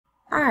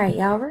Alright,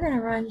 y'all, we're going to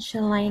run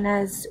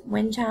Shalayna's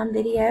wind chime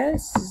video.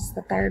 This is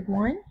the third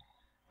one.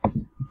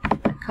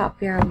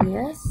 Copy our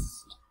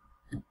list.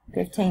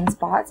 15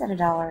 spots at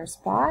 $1 a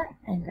spot.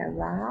 And go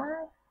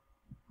live.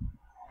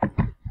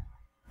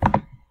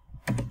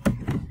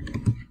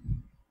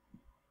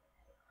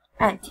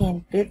 At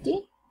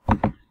 $10.50.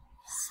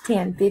 It's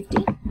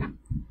 $10.50.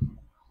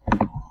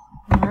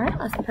 Alright,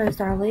 let's post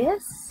our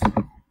list.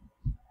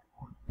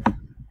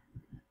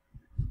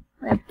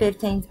 We have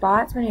 15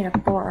 spots. We need a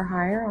 4 or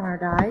higher on our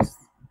dice.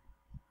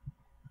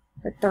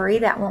 With 3,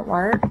 that won't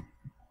work.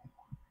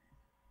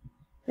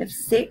 We have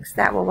 6,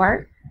 that will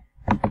work.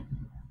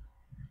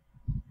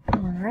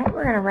 Alright,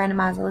 we're going to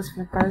randomize the list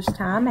for the first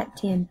time at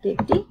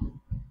 $10.50.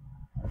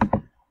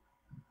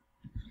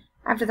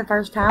 After the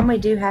first time, we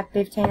do have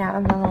 15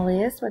 items on the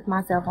list with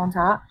myself on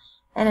top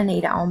and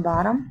Anita on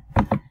bottom.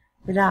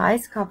 The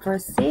dice call for a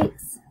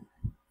 6.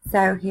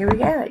 So here we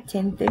go at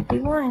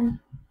 $10.51.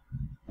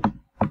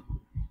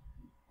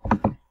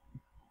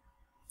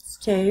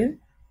 2,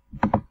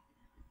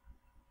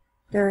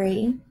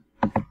 3,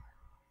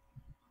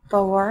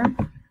 4,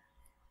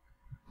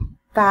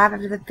 5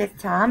 after the 5th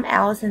time.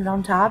 Allison's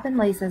on top and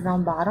Lisa's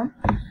on bottom.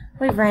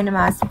 We've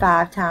randomized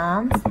 5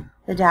 times.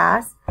 The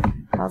dice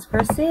calls for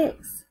a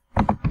 6.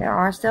 There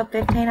are still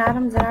 15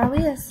 items in our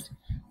list.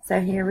 So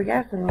here we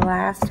go for the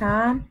last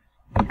time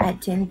at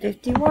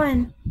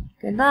 $10.51.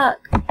 Good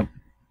luck.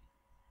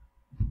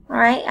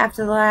 Alright,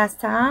 after the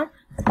last time,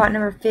 spot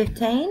number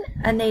 15,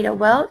 Anita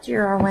Welch,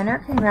 you're our winner.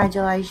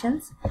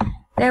 Congratulations.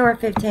 There were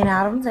 15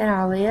 items in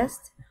our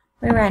list.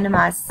 We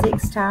randomized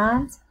 6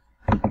 times,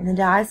 and the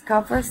dice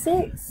called for a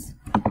 6.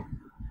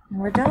 And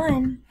we're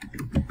done.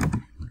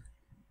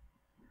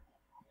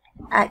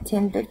 At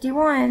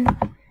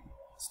 $10.51.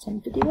 It's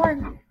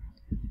 $10.51.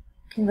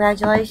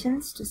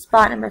 Congratulations to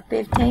spot number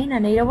 15,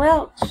 Anita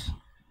Welch.